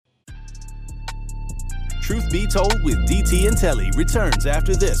Truth Be Told with DT and Telly returns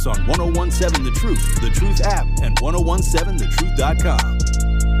after this on 1017 The Truth app, and 1017thetruth.com.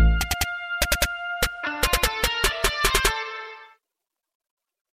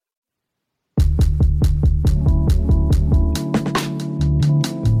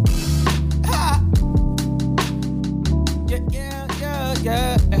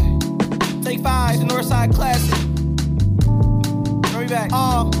 Yeah. Take 5, the Northside Classic. Hurry back.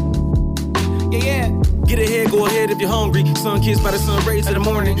 Yeah. Get ahead, go ahead if you're hungry. Sun kissed by the sun rays in the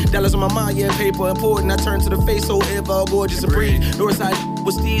morning. Dollars on my mind, yeah, paper important. I turn to the face, so ever gorgeous and breathe. Northside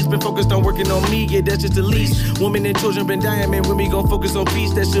with Steve's been focused on working on me, yeah, that's just the least. Women and children been dying, man, when we gon' focus on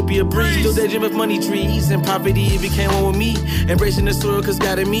peace, that should be a breeze. Still that gym of money trees and poverty, it became one with me. Embracing the soil, cause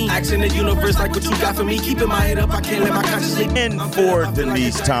God in me. Asking the universe like what you got for me. Keeping my head up, I can't let my conscience sleep. And for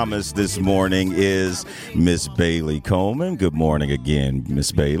Denise Thomas this morning is Miss Bailey Coleman. Good morning again,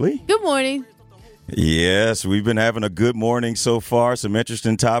 Miss Bailey. Good morning. Yes, we've been having a good morning so far. Some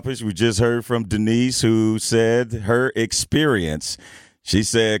interesting topics. We just heard from Denise, who said her experience. She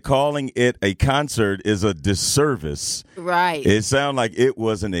said calling it a concert is a disservice. Right. It sounded like it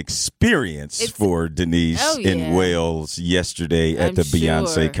was an experience for Denise in Wales yesterday at the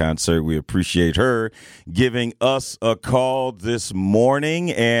Beyonce concert. We appreciate her giving us a call this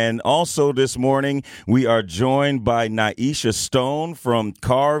morning. And also this morning, we are joined by Naisha Stone from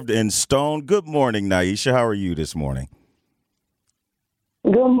Carved in Stone. Good morning, Naisha. How are you this morning?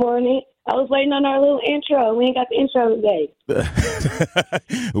 Good morning. I was waiting on our little intro. We ain't got the intro today.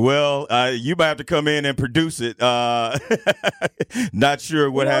 Well, you might have to come in and produce it. Not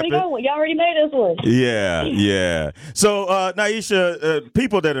sure what happened. Y'all already made this one. Yeah. So, Naisha,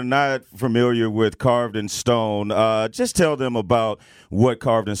 people that are not familiar with Carved in Stone, just tell them about what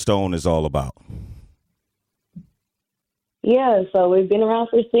Carved in Stone is all about. Yeah, so we've been around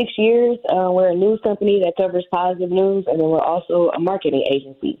for 6 years. We're a news company that covers positive news, and then we're also a marketing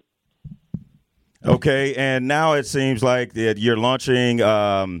agency. Okay, and now it seems like that you're launching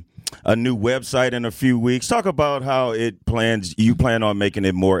a new website in a few weeks. Talk about how you plan on making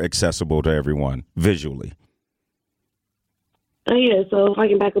it more accessible to everyone visually. Yeah, so if I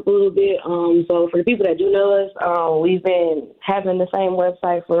can back up a little bit, so for the people that do know us, we've been having the same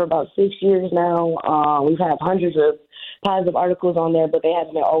website for about 6 years now. We've had hundreds of positive articles on there, but they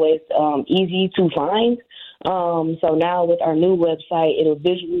haven't been always easy to find. So now with our new website, it'll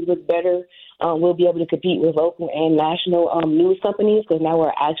visually look better. We'll be able to compete with local and national news companies because now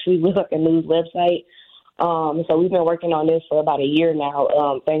we're actually with like a news website. So we've been working on this for about a year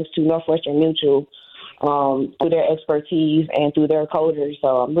now, thanks to Northwestern Mutual, through their expertise and through their coders.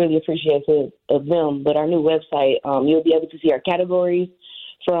 So I'm really appreciative of them. But our new website, you'll be able to see our categories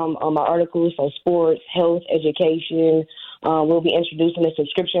from our articles, so sports, health, education. We'll be introducing a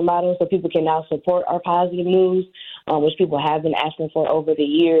subscription model so people can now support our positive news, which people have been asking for over the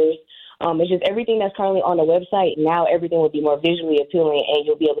years. It's just everything that's currently on the website. Now everything will be more visually appealing, and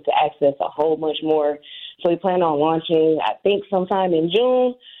you'll be able to access a whole bunch more. So we plan on launching, I think, sometime in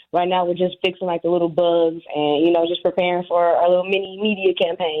June. Right now we're just fixing like the little bugs and, just preparing for our little mini media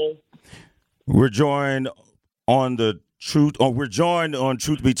campaign. We're joined on Truth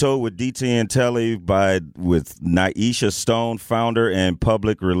Be Told with DT and Telly with Naisha Stone, founder and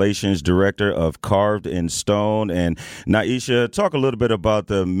public relations director of Carved in Stone. And Naisha, talk a little bit about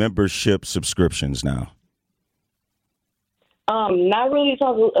the membership subscriptions now. Not really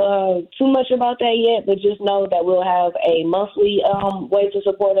talk too much about that yet, but just know that we'll have a monthly way to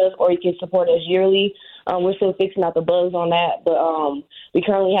support us, or you can support us yearly. We're still fixing out the bugs on that, but we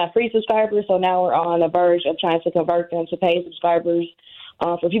currently have free subscribers, so now we're on the verge of trying to convert them to paid subscribers.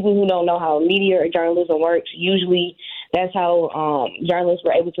 For people who don't know how media or journalism works, usually that's how journalists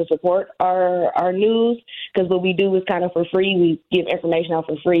were able to support our news, because what we do is kind of for free. We give information out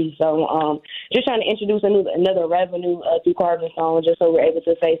for free. So just trying to introduce another revenue through Carved in Stone, just so we're able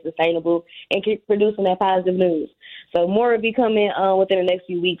to stay sustainable and keep producing that positive news. So more will be coming within the next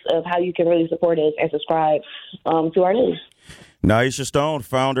few weeks of how you can really support us and subscribe to our news. Naisha Stone,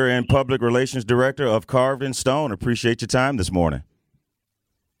 founder and public relations director of Carved in Stone. Appreciate your time this morning.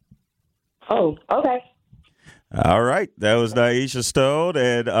 Oh, okay. All right. That was Naisha Stone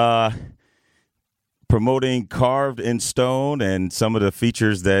and promoting Carved in Stone and some of the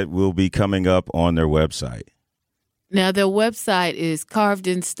features that will be coming up on their website. Now, their website is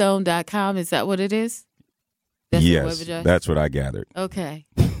carvedinstone.com. Is that what it is? That's yes, that's what I gathered. Okay.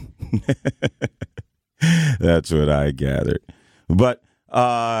 That's what I gathered. But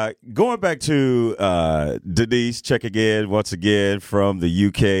going back to Denise, check again, once again, from the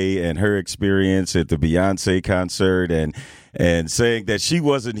UK and her experience at the Beyonce concert. And saying that she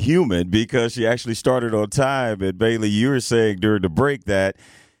wasn't human because she actually started on time. And Bailey, you were saying during the break that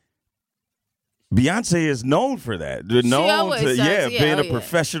Beyonce is known for that. They're known to, being a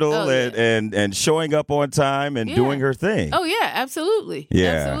professional and showing up on time and doing her thing. Oh, yeah, absolutely. Yeah.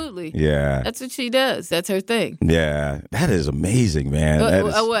 Absolutely. Yeah. That's what she does. That's her thing. Yeah. That is amazing, man.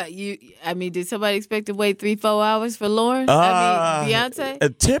 What? Did somebody expect to wait 3-4 hours for Lauren?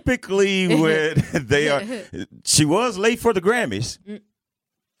 Beyonce? Typically, when they are, she was late for the Grammys.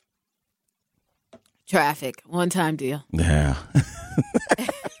 Traffic. One-time deal. Yeah.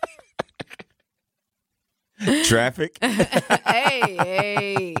 Traffic.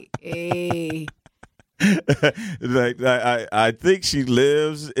 Hey. I think she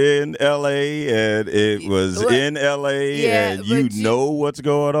lives in L.A. and it was in L.A. and you know what's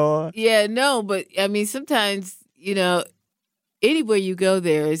going on. Yeah, no, but I mean, sometimes, anywhere you go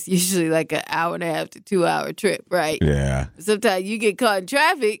there is usually like an 1.5 to 2 hour trip, right? Yeah. Sometimes you get caught in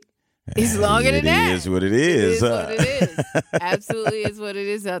traffic. It's longer than that. It is what it is. It is what it is. Absolutely is what it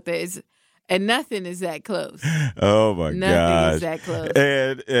is out there. And nothing is that close. Oh, my gosh. Nothing is that close.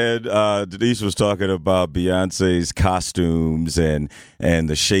 And Denise was talking about Beyonce's costumes and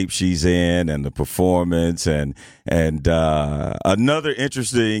the shape she's in and the performance. And another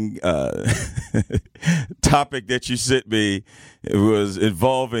interesting topic that you sent me was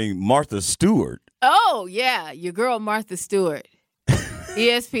involving Martha Stewart. Oh, yeah. Your girl, Martha Stewart.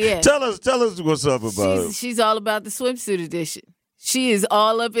 ESPN. Tell us what's up about it. She's all about the swimsuit edition. She is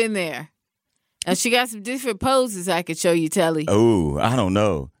all up in there. Now, she got some different poses I could show you, Telly. Oh, I don't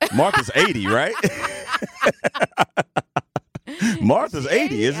know. Martha's 80, right? Martha's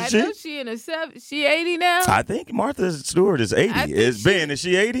 80, isn't she? I know she in her 70s. She 80 now? I think Martha Stewart is 80. Is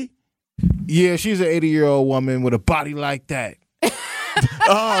she 80? Yeah, she's an 80-year-old woman with a body like that.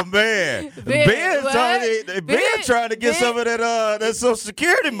 Oh, man. Ben trying to get some of that Social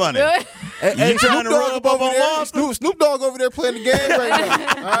Security money. Hey, trying to run up on Monster? Snoop Dogg over there playing the game right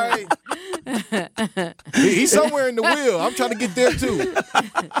now. All right. He's somewhere in the wheel. I'm trying to get there, too.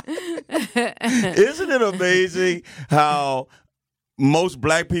 Isn't it amazing how most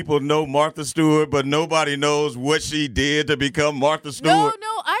black people know Martha Stewart, but nobody knows what she did to become Martha Stewart?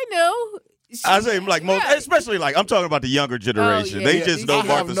 No, I know. I say most, especially I'm talking about the younger generation. They just know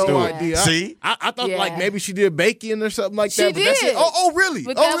Martha Stewart. Idea. See, I thought maybe she did baking or something like that. She did. Oh, really?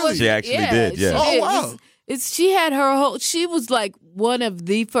 Really? She actually did. Yeah. Oh, wow. She had her whole. She was like one of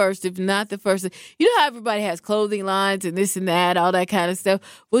the first, if not the first. You know how everybody has clothing lines and this and that, all that kind of stuff.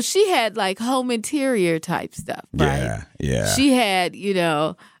 Well, she had like home interior type stuff. Right? Yeah. She had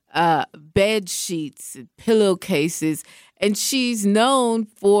bed sheets and pillowcases. And she's known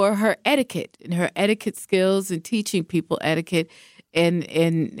for her etiquette and her etiquette skills and teaching people etiquette and.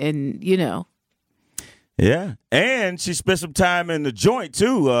 Yeah. And she spent some time in the joint,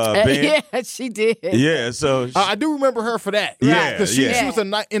 too, Ben. Yeah, she did. Yeah, so. I do remember her for that. Yeah. Because she was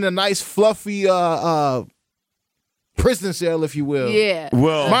in a nice, fluffy prison cell, if you will. Yeah.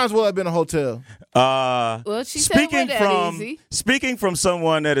 Well, might as well have been a hotel. She speaking from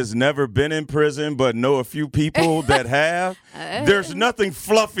someone that has never been in prison but know a few people that have, there's nothing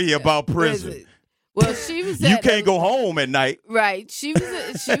fluffy about prison. Well, she was. You can't go home at night. Right. She was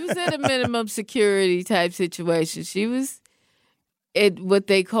at a minimum security type situation. She was at what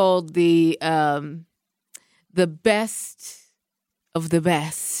they called the best of the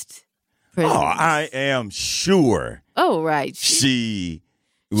best. Prisons. Oh, I am sure. Oh, right. She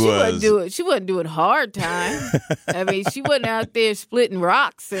wasn't doing hard time. I mean, she wasn't out there splitting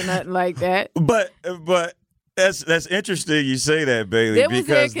rocks or nothing like that. But that's interesting you say that, Bailey,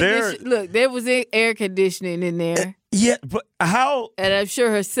 because there was air conditioning in there. Yeah, but how? And I'm sure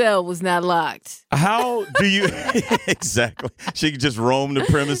her cell was not locked. How do you exactly? She could just roam the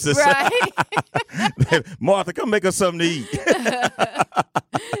premises. Right. Martha, come make us something to eat.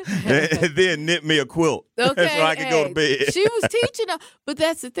 And then knit me a quilt so I can go to bed. She was teaching them, but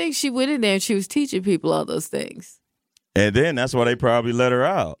that's the thing. She went in there and she was teaching people all those things. And then that's why they probably let her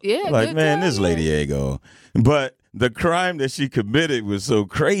out. Yeah, like, man, this lady ain't going. But the crime that she committed was so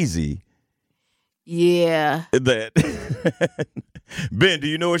crazy. Yeah. That Ben, do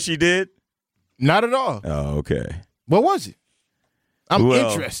you know what she did? Not at all. Oh, okay. What was it? I'm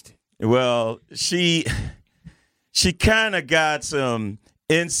interested. Well, she kind of got some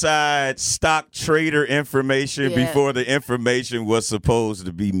inside stock trader information before the information was supposed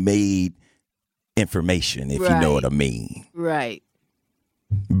to be made information, if you know what I mean. Right.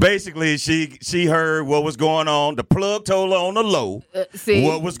 Basically, she heard what was going on. The plug told her on the low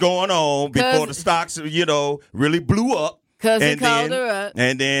what was going on before the stocks, really blew up. Cousin called her up.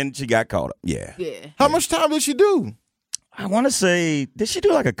 And then she got caught up. Yeah. How much time did she do? I want to say, did she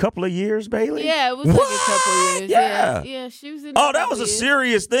do like a couple of years, Bailey? Yeah, it was like a couple of years. Yeah, she was in. Oh, that was a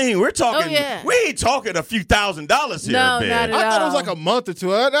serious thing. We're talking. Oh, yeah. We ain't talking a few $1,000s here, No, Ben. not at all. I thought it was like a month or two.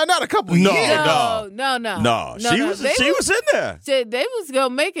 Not a couple of years. No. She was in there. They was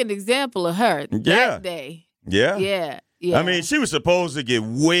gonna make an example of her that day. Yeah. Yeah. I mean, she was supposed to get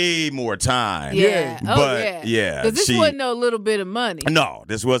way more time. Yeah. But because this wasn't no little bit of money. No,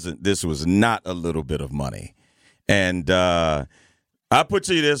 this wasn't. This was not a little bit of money. And I put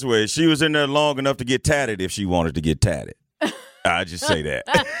to you this way: she was in there long enough to get tatted if she wanted to get tatted. I just say that.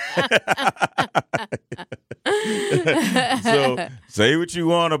 So say what you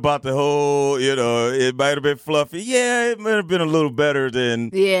want about the whole, it might have been fluffy. Yeah, it might have been a little better than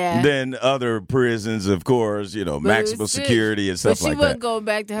other prisons, of course, maximum security and stuff like that. But she wasn't going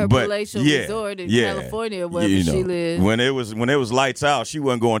back to her palatial resort in California where she lived. When it was lights out, she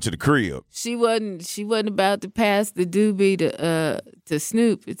wasn't going to the crib. She wasn't about to pass the doobie to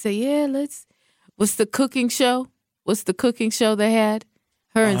Snoop and say, what's the cooking show? What's the cooking show they had?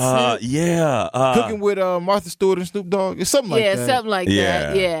 Her and Snoop? Cooking with Martha Stewart and Snoop Dogg. It's something like that. Yeah, something like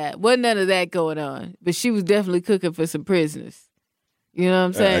that. Yeah. Wasn't none of that going on. But she was definitely cooking for some prisoners. You know what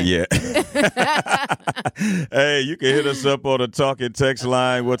I'm saying? Yeah. Hey, you can hit us up on the talking text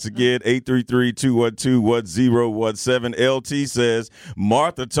line. Once again, 833-212-1017. LT says,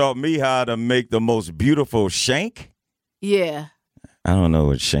 Martha taught me how to make the most beautiful shank. Yeah. I don't know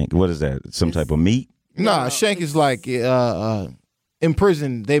what shank. What is that? Some type of meat? Nah, shank is like in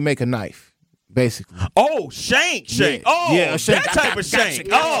prison they make a knife, basically. Oh, shank. Yeah. Oh, yeah, that type of shank.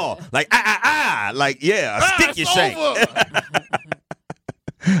 Oh, like a sticky shank.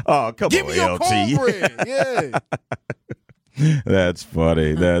 Oh, come Give on, me your LT. cornbread. Yeah. That's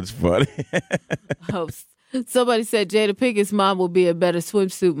funny. Oh, somebody said Jada Pinkett's mom will be a better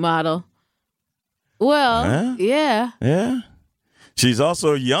swimsuit model. Well, yeah. Yeah. She's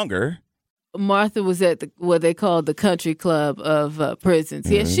also younger. Martha was at what they call the country club of prisons.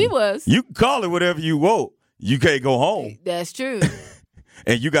 Yeah, she was. You can call it whatever you want. You can't go home. That's true.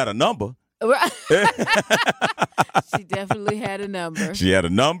 And you got a number. Right. She definitely had a number. She had a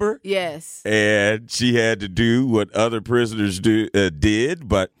number. Yes. And she had to do what other prisoners did.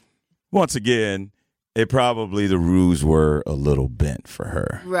 But once again, the rules were a little bent for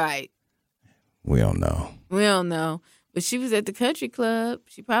her. Right. We don't know. But she was at the country club.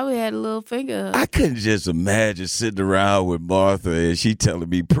 She probably had a little finger. I couldn't just imagine sitting around with Martha and she telling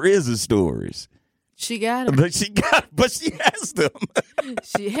me prison stories. She got them. But she has them.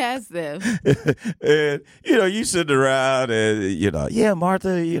 She has them. And, you sitting around and,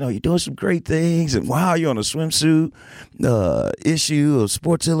 Martha, you're doing some great things. And wow, you're on a swimsuit issue of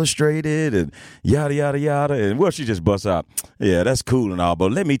Sports Illustrated and yada, yada, yada. And well, she just busts out, yeah, that's cool and all.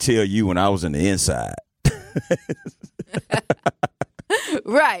 But let me tell you when I was on the inside.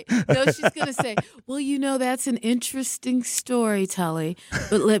 Right. No, she's going to say, well, that's an interesting story, Tully.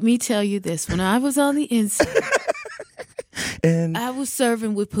 But let me tell you this. When I was on the inside, and I was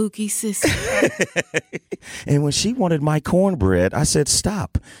serving with Pookie's sister. And when she wanted my cornbread, I said,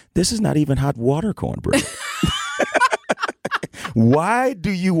 stop. This is not even hot water cornbread. Why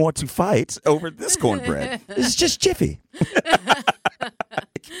do you want to fight over this cornbread? It's just Jiffy.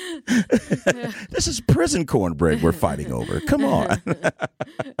 This is prison cornbread we're fighting over. Come on.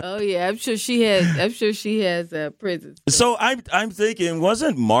 Oh yeah, I'm sure she has prison. So I'm thinking,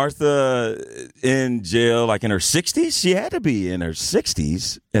 wasn't Martha in jail like in her 60s? She had to be in her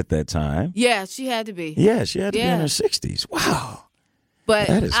 60s at that time. Yeah, she had to be. Yeah, she had to be in her 60s. Wow. But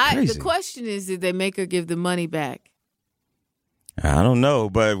that is crazy. The question is, did they make her give the money back? I don't know,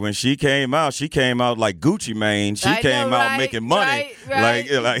 but when she came out like Gucci Mane. She came out making money, right.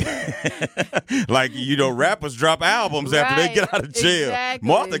 like rappers drop albums after they get out of jail. Exactly.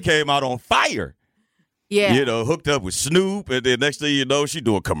 Martha came out on fire. Yeah, hooked up with Snoop, and then next thing you know, she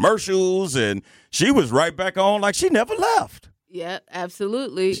doing commercials, and she was right back on like she never left. Yeah,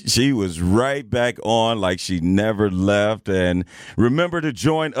 absolutely. She was right back on like she never left. And remember to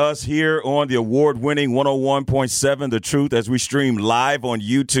join us here on the award-winning 101.7 The Truth as we stream live on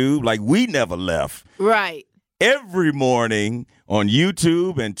YouTube like we never left. Right. Every morning on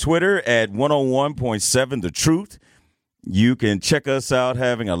YouTube and Twitter at 101.7 The Truth. You can check us out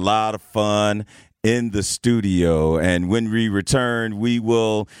having a lot of fun in the studio. And when we return,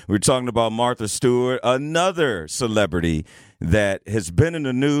 we're talking about Martha Stewart, another celebrity that has been in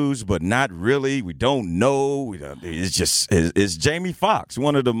the news, but not really. We don't know. It's Jamie Foxx,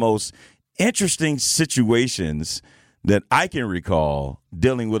 one of the most interesting situations that I can recall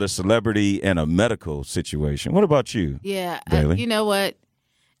dealing with a celebrity and a medical situation. What about you? Yeah. Bailey? You know what?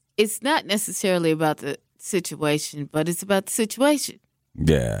 It's not necessarily about the the situation, but it's about the situation.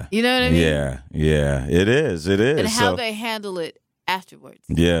 Yeah. You know what I mean? Yeah. It is. And how they handle it afterwards.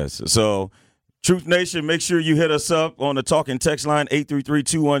 Yes. So, Truth Nation, make sure you hit us up on the talking text line,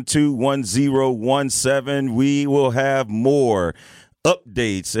 833-212-1017. We will have more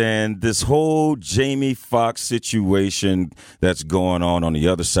updates and this whole Jamie Foxx situation that's going on the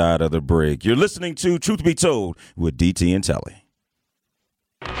other side of the break. You're listening to Truth Be Told with DT and Telly.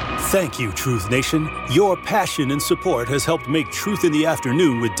 Thank you, Truth Nation. Your passion and support has helped make Truth in the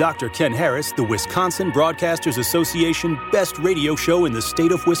Afternoon with Dr. Ken Harris the Wisconsin Broadcasters Association best radio show in the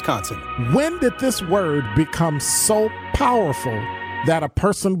state of Wisconsin. When did this word become so powerful that a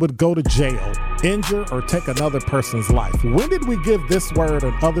person would go to jail, injure, or take another person's life? When did we give this word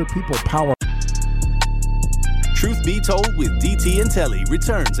and other people power? Truth Be Told with DT and Telly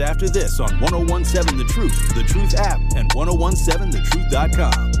returns after this on 1017 The Truth, The Truth app, and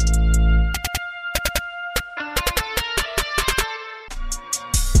 1017thetruth.com.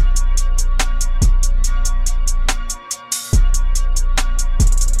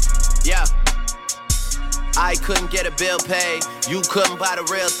 Yeah. I couldn't get a bill paid. You couldn't buy the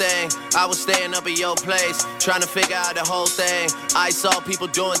real thing. I was staying up at your place, trying to figure out the whole thing. I saw people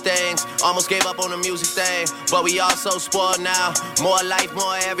doing things, almost gave up on the music thing. But we all so spoiled now. More life,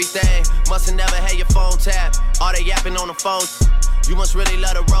 more everything. Must've never had your phone tapped. All they yapping on the phone. You must really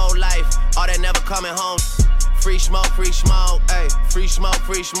love the road life. All that never coming home. Free smoke, ayy. Free smoke,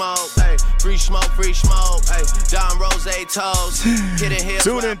 ayy. Free smoke, ayy. Don Rose toes.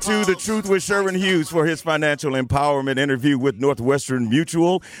 Tune into The Truth with Sherwin Hughes for his financial empowerment interview with Northwestern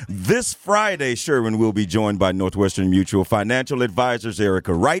Mutual. This Friday, Sherwin will be joined by Northwestern Mutual financial advisors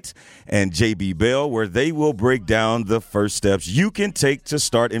Erica Wright and JB Bell, where they will break down the first steps you can take to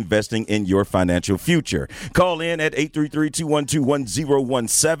start investing in your financial future. Call in at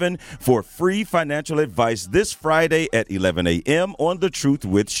 833-212-1017 for free financial advice this Friday at 11 a.m. on The Truth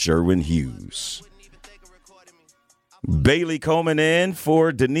with Sherwin Hughes. Bailey Coleman in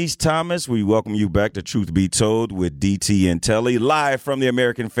for Denise Thomas. We welcome you back to Truth Be Told with DT and Telly, live from the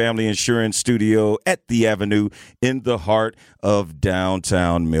American Family Insurance Studio at the Avenue in the heart of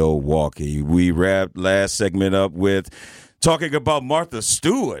downtown Milwaukee. We wrapped last segment up with talking about Martha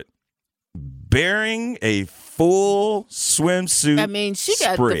Stewart bearing a full swimsuit. I mean, she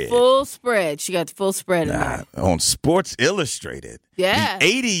got spread. the full spread. She got the full spread of that. On Sports Illustrated. Yeah. The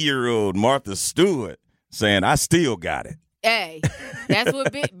 80-year-old Martha Stewart saying, I still got it. Hey, that's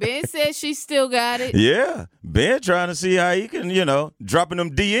what Ben said. She still got it. Yeah. Ben trying to see how he can, dropping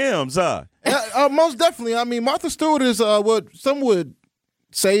them DMs, huh? Most definitely. I mean, Martha Stewart is what some would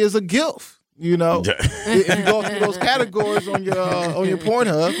say is a gilf. If you go through those categories on your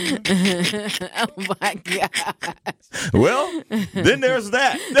Pornhub. Oh my God. Well, then there's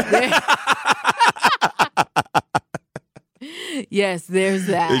that. Yes, there's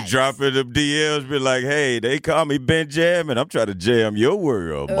that. They dropping them DMs, be like, hey, they call me Ben Jam, and I'm trying to jam your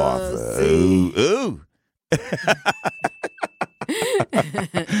world, Martha. Ooh.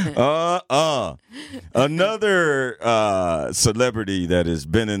 Another celebrity that has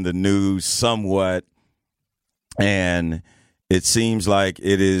been in the news somewhat, and it seems like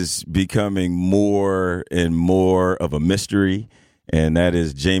it is becoming more and more of a mystery, and that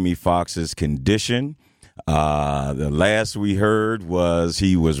is Jamie Foxx's condition. The last we heard was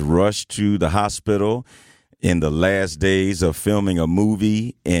he was rushed to the hospital in the last days of filming a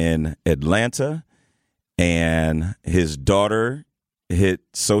movie in Atlanta, and his daughter hit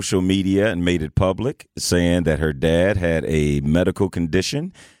social media and made it public, saying that her dad had a medical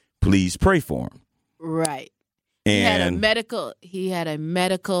condition. Please pray for him. Right. And he had a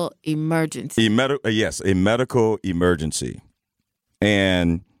medical emergency. Yes, a medical emergency.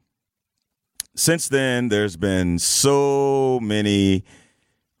 And since then, there's been so many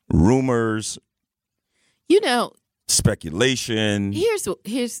rumors, speculation. Here's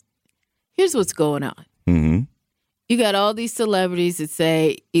what's going on. Mm-hmm. You got all these celebrities that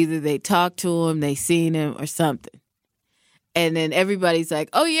say either they talked to him, they seen him, or something. And then everybody's like,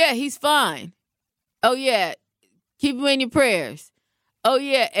 oh, yeah, he's fine. Oh, yeah, keep him in your prayers. Oh,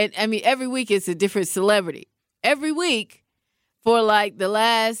 yeah. And I mean, every week it's a different celebrity. Every week for like the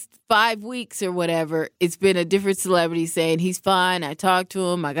last 5 weeks or whatever, it's been a different celebrity saying he's fine. I talked to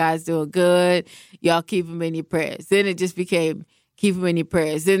him. My guy's doing good. Y'all keep him in your prayers. Then it just became keep him in your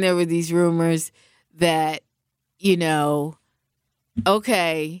prayers. Then there were these rumors that,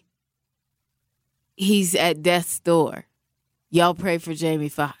 okay, he's at death's door. Y'all pray for Jamie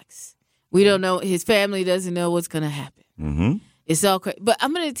Foxx. We don't know. His family doesn't know what's going to happen. Mm-hmm. It's all crazy. But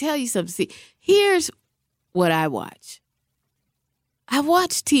I'm going to tell you something. See, here's what I watch. I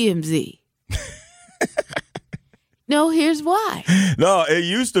watch TMZ. No, here's why. No, it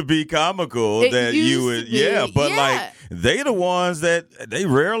used to be comical that you would, like they the ones that they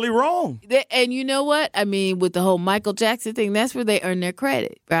rarely wrong. And you know what? I mean, with the whole Michael Jackson thing, that's where they earn their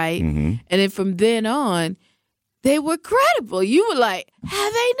credit, right? Mm-hmm. And then from then on, they were credible. You were like, how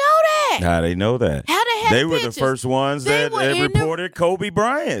they know that? How they know that? How they have They were pictures? the first ones that reported Kobe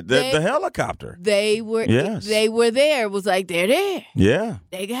Bryant, the helicopter. They were. Yes. They were there. It was like they're there. Yeah.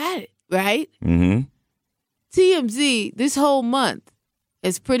 They got it right. Mm-hmm. TMZ this whole month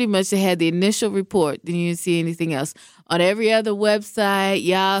has pretty much had the initial report. Then you didn't see anything else on every other website,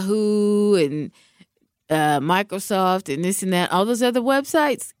 Yahoo and Microsoft and this and that. All those other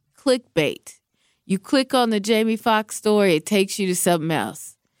websites, clickbait. You click on the Jamie Foxx story, it takes you to something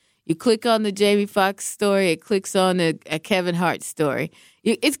else. You click on the Jamie Foxx story, it clicks on a Kevin Hart story.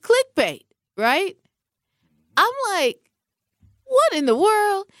 It's clickbait, right? I'm like, what in the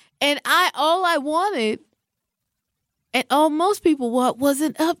world? And all I wanted, and all most people want, was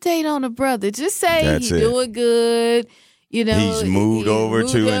an update on a brother. Just say he's doing good. You know, he's moved over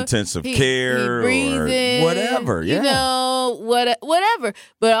to intensive care or whatever. Yeah. You know, whatever.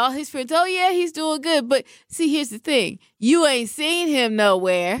 But all his friends, oh, yeah, he's doing good. But see, here's the thing. You ain't seen him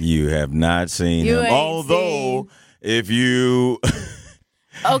nowhere. You have not seen him. Although, if you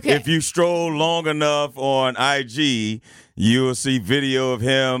if you stroll long enough on IG, you will see video of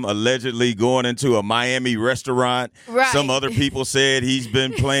him allegedly going into a Miami restaurant. Right. Some other people said he's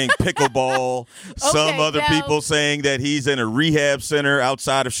been playing pickleball. Some other people saying that he's in a rehab center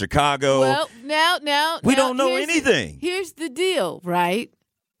outside of Chicago. Well, now we don't know anything. Here's the deal, right?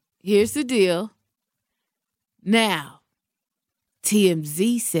 Here's the deal. Now,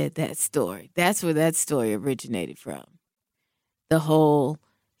 TMZ said that story. That's where that story originated from. The whole...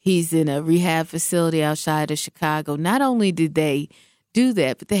 He's in a rehab facility outside of Chicago. Not only did they do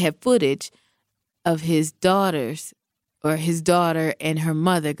that, but they have footage of his daughter and her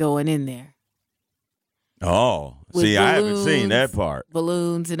mother going in there. Oh, see, I haven't seen that part.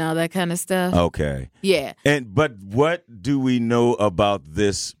 Balloons and all that kind of stuff. Okay. Yeah. But what do we know about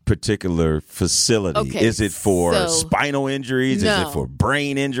this particular facility? Okay, is it for spinal injuries? No. Is it for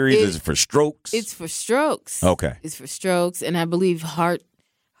brain injuries? Is it for strokes? It's for strokes. Okay. It's for strokes, and I believe heart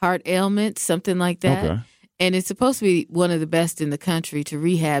ailments, something like that. Okay. And it's supposed to be one of the best in the country to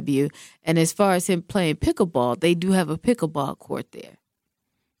rehab you. And as far as him playing pickleball, they do have a pickleball court there.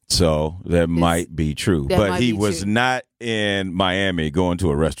 So that might be true. But he was not in Miami going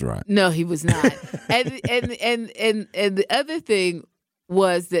to a restaurant. No, he was not. and the other thing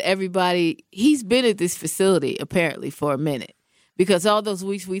was that he's been at this facility apparently for a minute. Because all those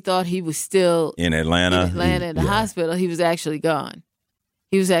weeks we thought he was still in Atlanta. In the hospital, he was actually gone.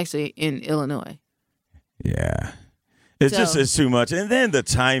 He was actually in Illinois. Yeah. It's too much. And then the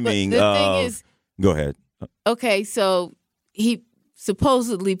timing thing is, go ahead. Okay, so he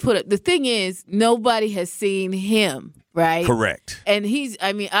supposedly the thing is, nobody has seen him, right? Correct. And he's,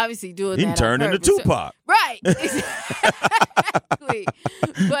 obviously doing that. He turned into Tupac. Right. Exactly.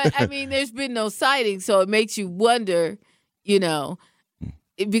 But, there's been no sighting, so it makes you wonder,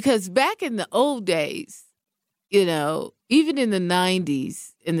 because back in the old days, even in the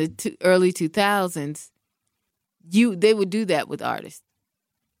 90s, in the early 2000s, they would do that with artists.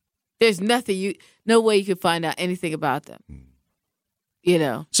 There's no way you could find out anything about them.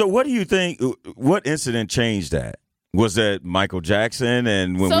 So what do you think, what incident changed that? Was that Michael Jackson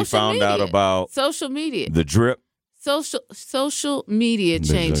and when we found out about social media, the drip? Social media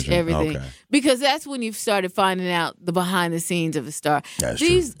changed everything because that's when you started finding out the behind the scenes of a star.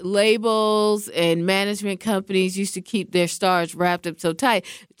 These labels and management companies used to keep their stars wrapped up so tight,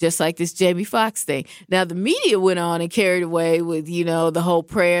 just like this Jamie Foxx thing. Now the media went on and carried away with the whole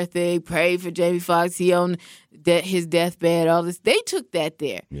prayer thing, pray for Jamie Foxx. He on his deathbed, all this. They took that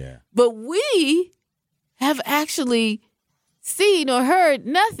there. Yeah, but we have actually seen or heard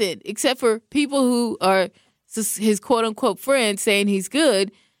nothing except for people who are his quote-unquote friends saying he's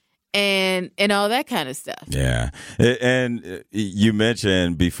good and all that kind of stuff. Yeah. And you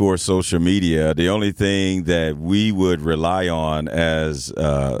mentioned before social media, the only thing that we would rely on as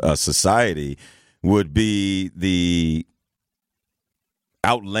a society would be the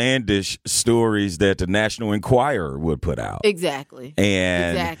outlandish stories that the National Enquirer would put out. Exactly.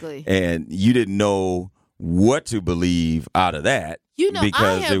 And you didn't know what to believe out of that.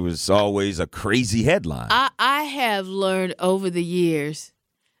 Because it was always a crazy headline. I have learned over the years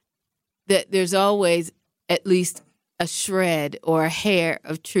that there's always at least a shred or a hair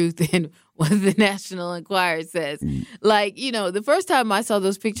of truth in what the National Enquirer says. Like, the first time I saw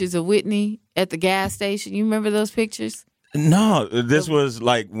those pictures of Whitney at the gas station, you remember those pictures? No, this was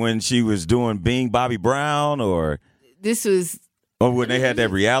like when she was doing Being Bobby Brown, or this was. Or when they had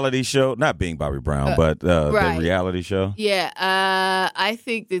that reality show, not Being Bobby Brown, but the reality show. Yeah, I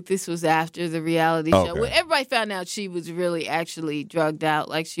think that this was after the reality show. When everybody found out she was really actually drugged out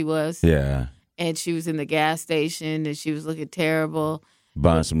like she was. Yeah. And she was in the gas station and she was looking terrible.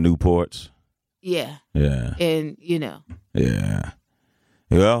 Buying some Newports. Yeah. Yeah. And, Yeah.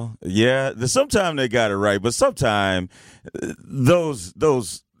 Well, yeah, sometimes they got it right, but sometimes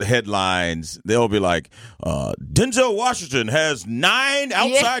those headlines, they'll be like, Denzel Washington has 9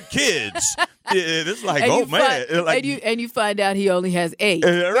 outside kids. It's like, and man. And you find out he only has 8.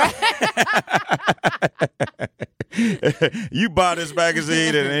 Right? You buy this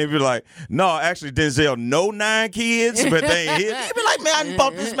magazine and they be like, no, actually Denzel know 9 kids, but they ain't his. They be like, man, I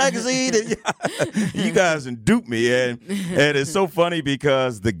bought this magazine and you guys done duped me. And it's so funny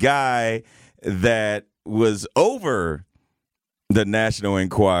because the guy that was over the National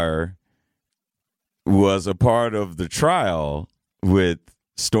Enquirer was a part of the trial with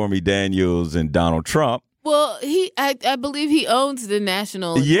Stormy Daniels and Donald Trump. Well, I believe he owns the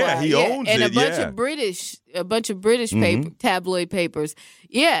National Enquirer. Yeah, he owns and it. And a bunch of British tabloid papers.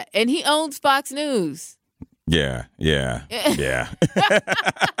 Yeah, and he owns Fox News. Yeah. Isn't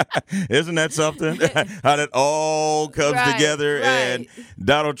that something? How that all comes together, and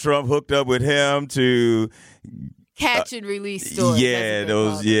Donald Trump hooked up with him to catch and release stories.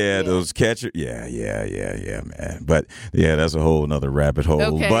 Those catch. Yeah, man. But that's a whole nother rabbit hole.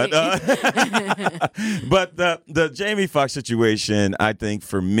 Okay. But the Jamie Foxx situation, I think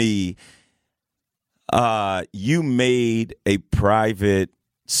for me, you made a private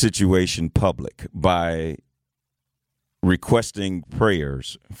situation public by requesting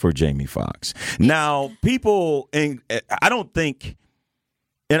prayers for Jamie Foxx. Now, people, and I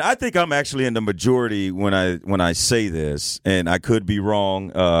think I'm actually in the majority when I say this, and I could be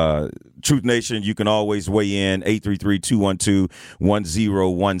wrong. Truth Nation, you can always weigh in,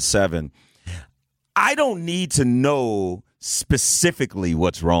 833-212-1017. I don't need to know specifically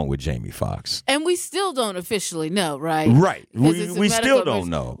what's wrong with Jamie Foxx. And we still don't officially know, right? Right. We still don't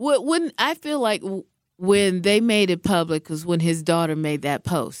know. When I feel like when they made it public was when his daughter made that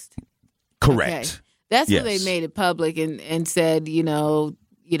post. Correct. Okay? That's when they made it public and said,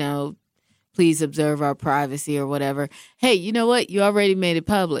 please observe our privacy or whatever. Hey, you know what? You already made it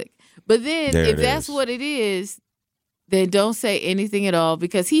public. But then if that's what it is, then don't say anything at all,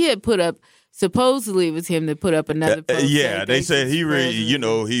 because he had put up, supposedly it was him that put up another post. They said he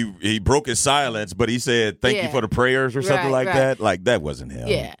broke his silence, but he said thank you for the prayers or something like that. Like, that wasn't him.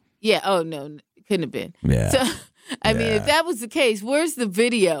 Yeah. Yeah. Oh, no. Couldn't have been. Yeah. So, I mean, if that was the case, where's the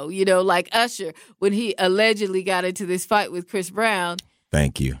video? Like Usher, when he allegedly got into this fight with Chris Brown.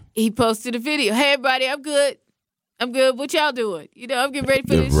 Thank you. He posted a video. Hey, everybody, I'm good. What y'all doing? I'm getting ready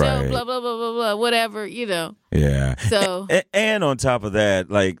for this show, blah, blah, blah, blah, blah, whatever, Yeah. So. And on top of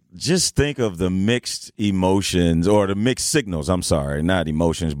that, like, just think of the mixed emotions, or the mixed signals. I'm sorry, not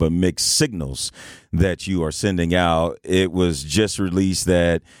emotions, but mixed signals that you are sending out. It was just released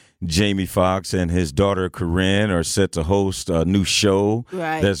that Jamie Foxx and his daughter Corinne are set to host a new show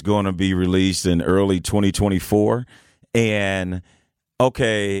that's going to be released in early 2024. And,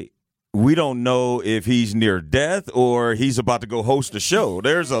 okay, we don't know if he's near death or he's about to go host a show.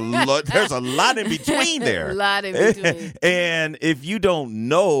 There's a lot in between there. A lot in between. And if you don't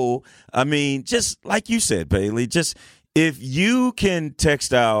know, I mean, just like you said, Bailey, just if you can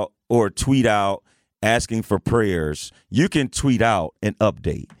text out or tweet out asking for prayers, you can tweet out an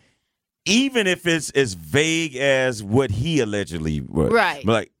update. Even if it's as vague as what he allegedly was. Right.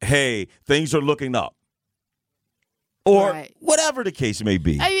 Like, hey, things are looking up. Or whatever the case may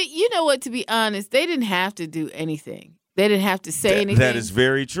be. I mean, you know what, to be honest, they didn't have to do anything. They didn't have to say anything. That is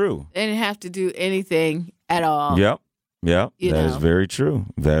very true. They didn't have to do anything at all. Yep. That is very true.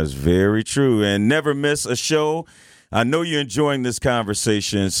 That is very true. And never miss a show. I know you're enjoying this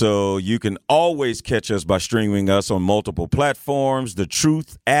conversation, so you can always catch us by streaming us on multiple platforms, the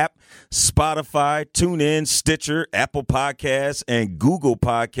Truth app, Spotify, TuneIn, Stitcher, Apple Podcasts, and Google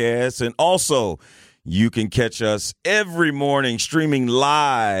Podcasts. And also, you can catch us every morning streaming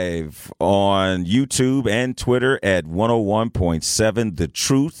live on YouTube and Twitter at 101.7 The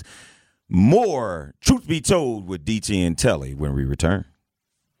Truth. More Truth Be Told with DT and Telly when we return.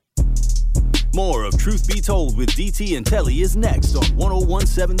 More of Truth Be Told with DT and Telly is next on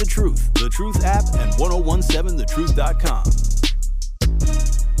 101.7 The Truth, The Truth app, and 1017thetruth.com.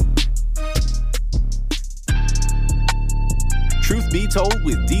 Truth Be Told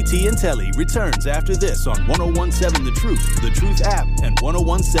with DT and Telly returns after this on 1017 The Truth, The Truth app, and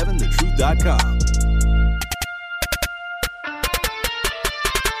 1017thetruth.com.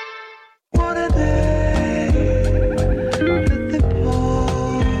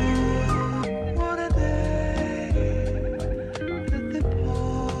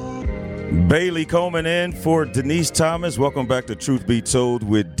 Bailey Coleman in for Denise Thomas. Welcome back to Truth Be Told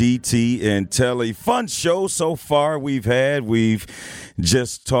with DT and Telly. Fun show so far we've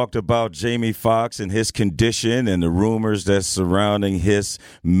just talked about Jamie Foxx and his condition and the rumors that's surrounding his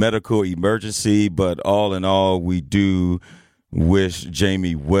medical emergency. But all in all, we do wish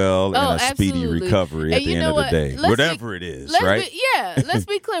Jamie well and a speedy recovery at the end of the day. Whatever it is, right? Let's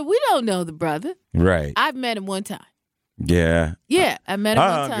be clear. We don't know the brother. Right. I've met him one time. Yeah. Yeah, I met him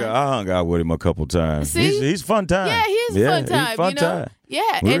one time. I hung out with him a couple times. See? He's fun time. Yeah, he is a fun time. He's fun time.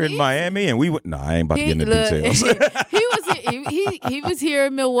 Yeah. We were in Miami and we went. No, I ain't about to get into details. he was here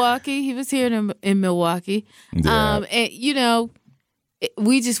in Milwaukee. He was here in Milwaukee. Yeah. And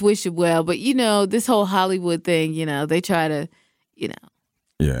we just wish him well. But this whole Hollywood thing, they try to,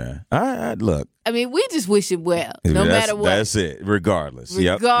 Yeah. I look. I mean, we just wish him well, no matter what. That's it, regardless.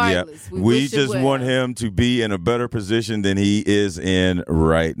 Yep. We just want him to be in a better position than he is in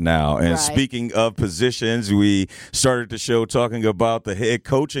right now. And speaking of positions, we started the show talking about the head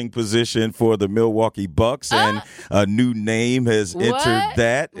coaching position for the Milwaukee Bucks, and a new name has entered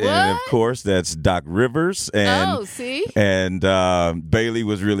that. What? And, of course, that's Doc Rivers. And, And Bailey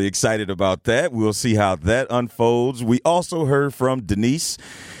was really excited about that. We'll see how that unfolds. We also heard from Denise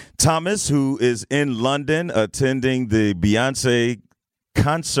Thomas, who is in London attending the Beyonce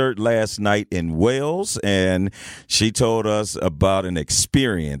concert last night in Wales, and she told us about an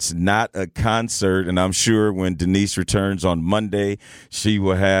experience, not a concert. And I'm sure when Denise returns on Monday, she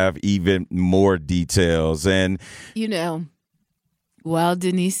will have even more details. And while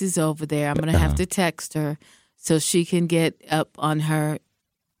Denise is over there, I'm going to have to text her so she can get up on her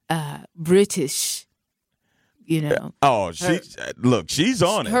British. She's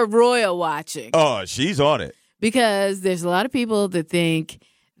on it. Her royal watching. Oh, she's on it. Because there's a lot of people that think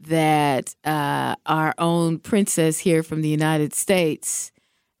that our own princess here from the United States,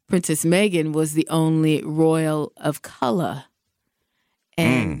 Princess Meghan, was the only royal of color.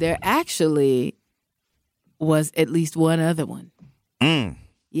 And there actually was at least one other one.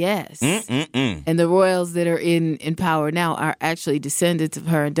 Yes. And the royals that are in power now are actually descendants of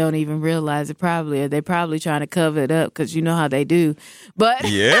her and don't even realize it probably. Or they're probably trying to cover it up because you know how they do. But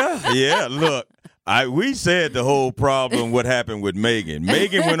yeah. Look, we said the whole problem, what happened with Meghan.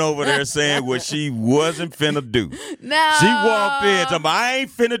 Meghan went over there saying what she wasn't finna do. No. She walked in talking, I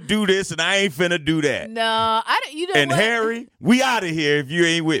ain't finna do this and I ain't finna do that. No, I don't. And Harry, we out of here if you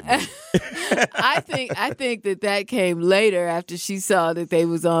ain't with me. I think that came later after she saw that they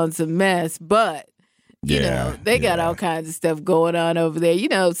was on some mess, but they got all kinds of stuff going on over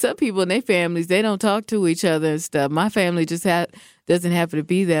there. Some people in their families, they don't talk to each other and stuff. My family just doesn't happen to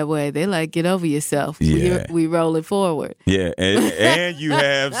be that way. They like, get over yourself. Yeah. We rolling forward. Yeah, and you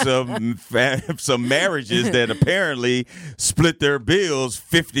have some marriages that apparently split their bills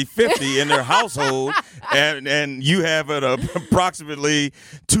 50-50 in their household, and you have approximately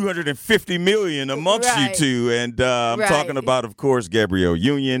 $250 million amongst you two. And I'm talking about, of course, Gabrielle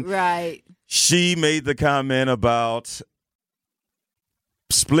Union. Right. She made the comment about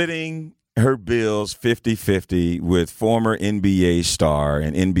splitting her bills 50-50 with former NBA star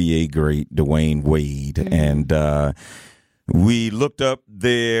and NBA great Dwayne Wade. And we looked up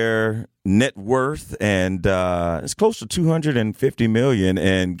their net worth, and it's close to $250 million.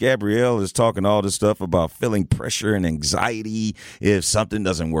 And Gabrielle is talking all this stuff about feeling pressure and anxiety if something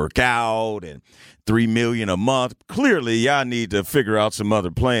doesn't work out, and $3 million a month. Clearly, y'all need to figure out some other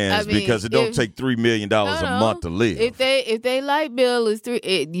plans, because it don't take $3 million a month to live. If they light bill is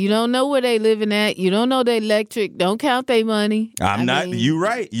you don't know where they living at. You don't know their electric. Don't count their money. You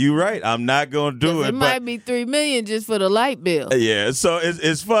right. I'm not gonna do it. It might be $3 million just for the light bill. Yeah. So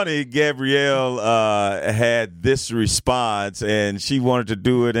it's funny. Gabrielle had this response, and she wanted to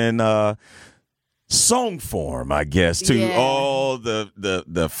do it in song form, I guess, to all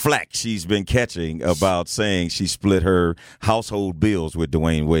the flack she's been catching about saying she split her household bills with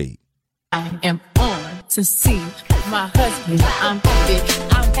Dwayne Wade. I am on to see my husband. I'm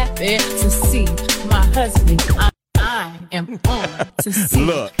happy to see my husband. I am on to see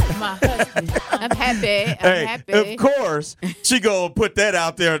my husband. I'm happy. I'm happy. Of course, she gonna put that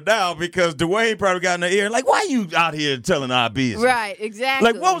out there now, because Dwayne probably got in her ear like, why you out here telling our business? Right,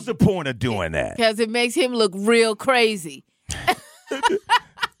 exactly. Like, what was the point of doing that? Because it makes him look real crazy.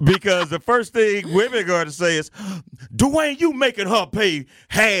 Because the first thing women are going to say is, Dwayne, you making her pay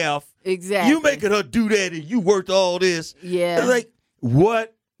half. Exactly. You making her do that, and you worked all this. Yeah. Like,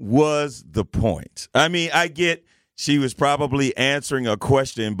 what was the point? I mean, I get she was probably answering a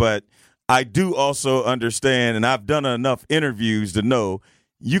question, but I do also understand, and I've done enough interviews to know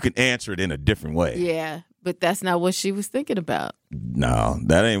you can answer it in a different way. Yeah. But that's not what she was thinking about. No,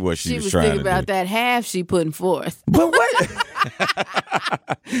 that ain't what she was trying to do. She was thinking about that half she putting forth. But wait.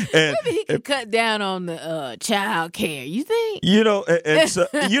 Maybe he could cut down on the child care. You think? You know, so,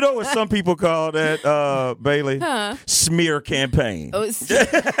 you know what some people call that, Bailey? Huh? Smear campaign. Oh,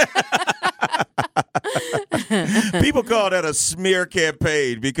 people call that a smear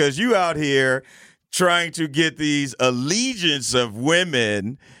campaign because you out here trying to get these allegiance of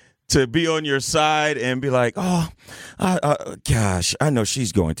women to be on your side and be like, oh, gosh, I know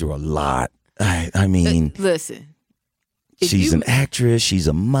she's going through a lot. I mean, listen, she's an actress. She's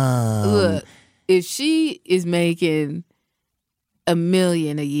a mom. Look, if she is making $1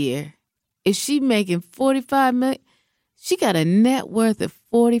 million a year, if she making $45 million, she got a net worth of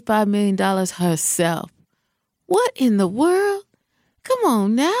 $45 million herself. What in the world? Come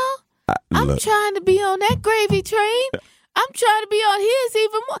on now. I'm trying to be on that gravy train. I'm trying to be on his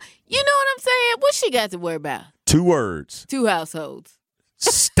even more. You know what I'm saying? What she got to worry about? 2 words. 2 households.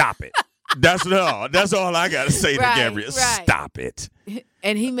 Stop it. That's all I got to say to Gabrielle. Right. Stop it.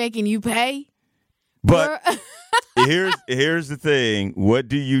 And he making you pay? But here's the thing. What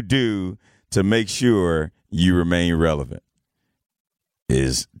do you do to make sure you remain relevant?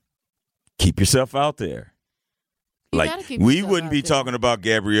 Is keep yourself out there. Like, we wouldn't be talking about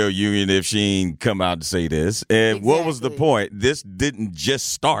Gabrielle Union if she ain't come out to say this. And exactly. What was the point? This didn't just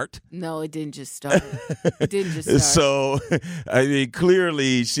start. No, it didn't just start. It didn't just start. So, I mean,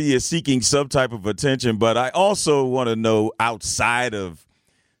 clearly she is seeking some type of attention. But I also want to know, outside of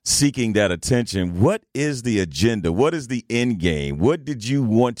seeking that attention, what is the agenda? What is the end game? What did you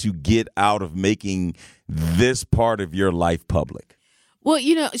want to get out of making this part of your life public? Well,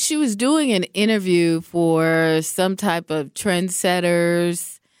 you know, she was doing an interview for some type of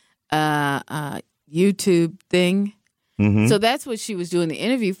trendsetters YouTube thing. Mm-hmm. So that's what she was doing the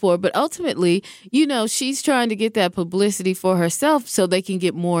interview for. But ultimately, you know, she's trying to get that publicity for herself so they can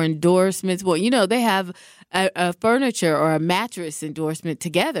get more endorsements. Well, you know, they have a furniture or a mattress endorsement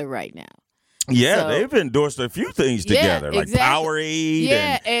together right now. Yeah, so, they've endorsed a few things together, like Powerade.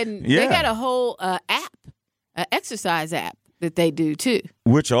 Yeah, and they got a whole app, an exercise app that they do too.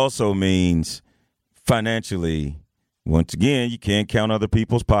 Which also means financially, once again, you can't count other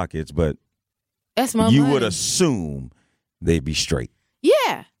people's pockets, but that's my you money. would assume they'd be straight.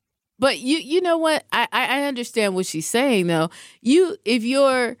 Yeah. But you know what? I understand what she's saying though. If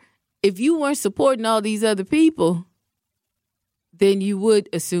you weren't supporting all these other people, then you would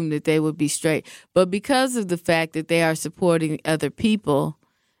assume that they would be straight. But because of the fact that they are supporting other people,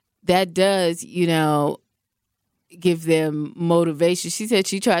 that does, you know, give them motivation. She said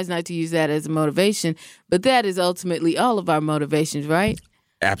she tries not to use that as a motivation, but that is ultimately all of our motivations, right?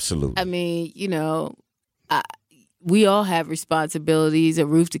 Absolutely. I mean, you know, we all have responsibilities, a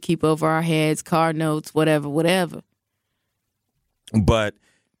roof to keep over our heads, car notes, whatever. But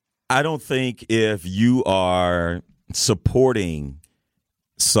I don't think if you are supporting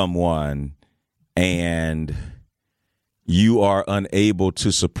someone and you are unable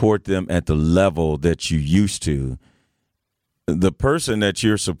to support them at the level that you used to, the person that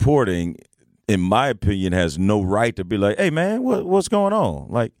you're supporting, in my opinion, has no right to be like, hey, man, what's going on?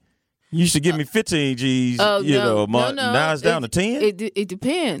 Like, you used to give me 15 G's, a month. No. Now it's down to 10? It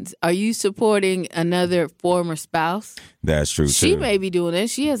depends. Are you supporting another former spouse? That's true, She too. may be doing it.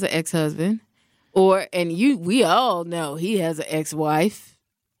 She has an ex-husband. We all know he has an ex-wife,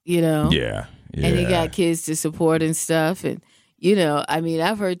 you know. Yeah. And he got kids to support and stuff. And, you know, I mean,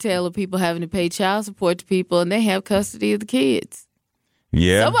 I've heard tale of people having to pay child support to people and they have custody of the kids.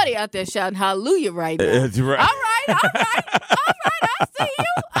 Yeah. Somebody out there shouting hallelujah right now. Right. All right. I see you.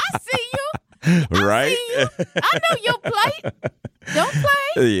 Right? See you. I know your plight. Don't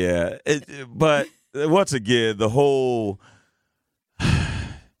play. Yeah. But once again, the whole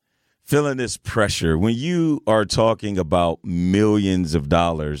feeling this pressure when you are talking about millions of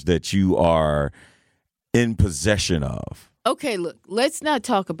dollars that you are in possession of. Okay, look, let's not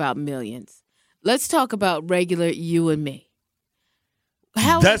talk about millions. Let's talk about regular you and me.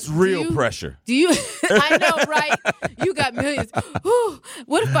 That's real pressure. Do you? I know, right? You got millions. Whew,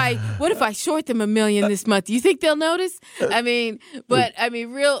 what if I short them $1 million this month? Do you think they'll notice? I mean,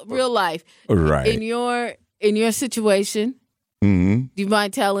 real life. Right. In your situation. Mm-hmm. Do you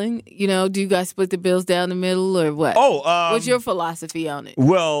mind telling? You know, do you guys split the bills down the middle or what? What's your philosophy on it?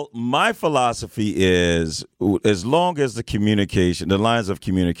 Well, my philosophy is as long as the lines of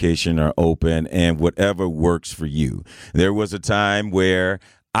communication are open and whatever works for you. There was a time where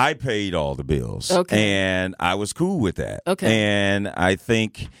I paid all the bills, and I was cool with that. Okay. And I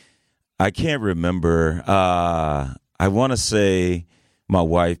think, I can't remember, I want to say my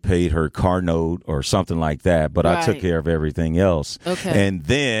wife paid her car note or something like that, but I took care of everything else. Okay. And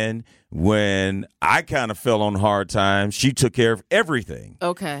then when I kind of fell on hard times, she took care of everything.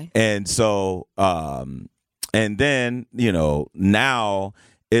 Okay. And so, and then, now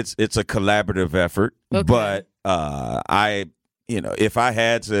it's a collaborative effort, but if I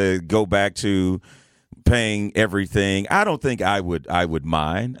had to go back to paying everything, I don't think I would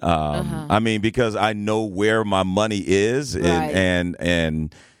mind. I mean, because I know where my money is, and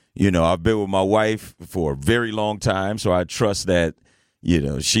I've been with my wife for a very long time, so I trust that.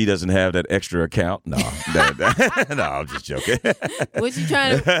 She doesn't have that extra account. No, no, I'm just joking. What you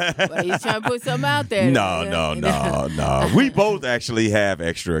trying to? Are you trying to put something out there? No. We both actually have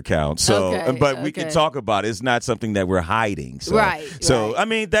extra accounts. So, but we can talk about it. It's not something that we're hiding. So, I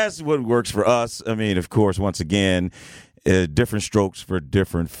mean, that's what works for us. I mean, of course, once again, different strokes for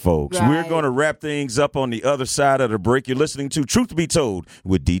different folks. We're going to wrap things up on the other side of the break. You're listening to Truth Be Told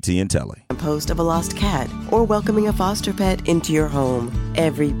with DT and Telly. A post of a lost cat or welcoming a foster pet into your home.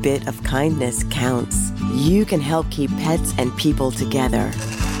 Every bit of kindness counts. You can help keep pets and people together.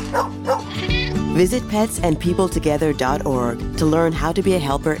 Visit petsandpeopletogether.org to learn how to be a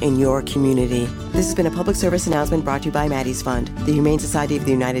helper in your community. This has been a public service announcement brought to you by Maddie's Fund, the Humane Society of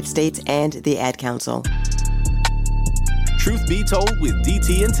the United States, and the Ad Council. Truth Be Told with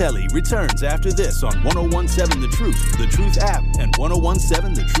DT and Telly returns after this on 1017 The Truth, The Truth app, and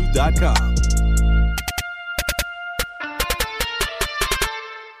 1017thetruth.com.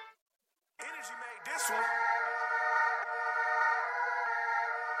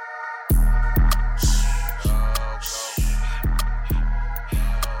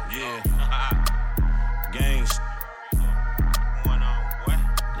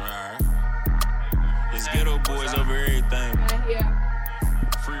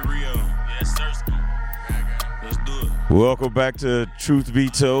 Welcome back to Truth Be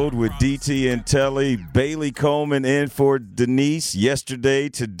Told with DT and Telly. Bailey Coleman in for Denise yesterday,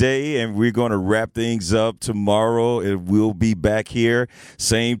 today, and we're going to wrap things up tomorrow. And we'll be back here,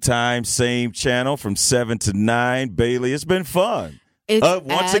 same time, same channel from 7 to 9. Bailey, it's been fun. It's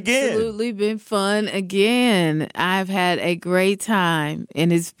once again. Absolutely been fun again. I've had a great time,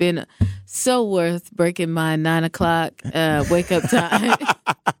 and it's been so worth breaking my 9 o'clock wake up time.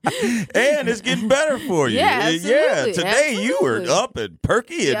 And it's getting better for you. Yeah, absolutely. Yeah, today you were up and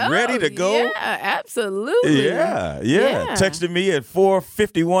perky and ready to go. Yeah, absolutely. Yeah. Texted me at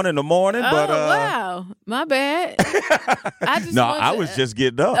 4:51 in the morning. Oh, but wow. My bad. I was just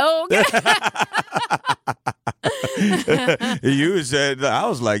getting up. Oh, okay. You said, I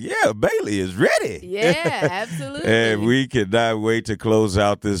was like, yeah, Bailey is ready. Yeah, absolutely. And we cannot wait to close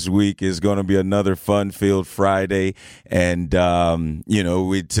out this week. It's going to be another fun-filled Friday. And,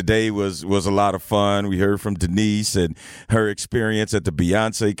 today was a lot of fun. We heard from Denise and her experience at the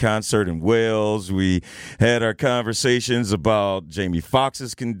Beyonce concert in Wales. We had our conversations about Jamie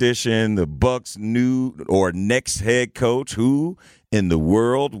Foxx's condition, the Bucks' new or next head coach, who in the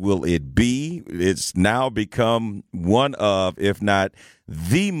world will it be? It's now become one of, if not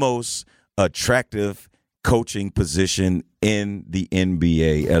the most attractive coaching position in the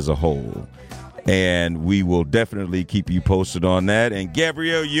NBA as a whole. And we will definitely keep you posted on that. And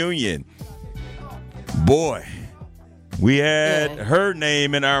Gabrielle Union, boy, we had her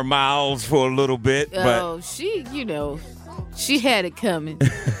name in our mouths for a little bit. Oh, but she had it coming.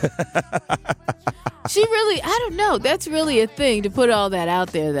 She really, I don't know. That's really a thing to put all that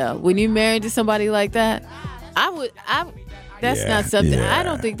out there, though. When you're married to somebody like that, that's not something, I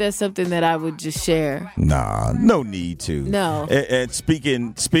don't think that's something that I would just share. Nah, no need to. No. And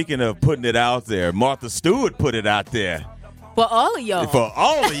speaking of putting it out there, Martha Stewart put it out there. For all of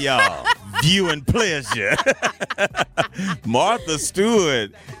y'all. Viewing pleasure. Martha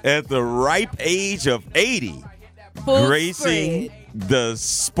Stewart, at the ripe age of 80, Full gracing spread. the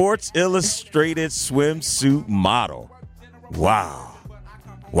Sports Illustrated swimsuit model. Wow.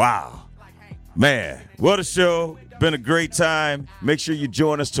 Man, what a show. Been a great time. Make sure you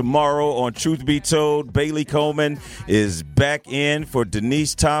join us tomorrow on Truth Be Told. Bailey Coleman is back in for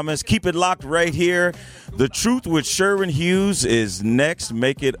Denise Thomas. Keep it locked right here. The Truth with Sherwin Hughes is next.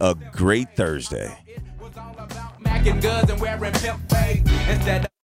 Make it a great Thursday.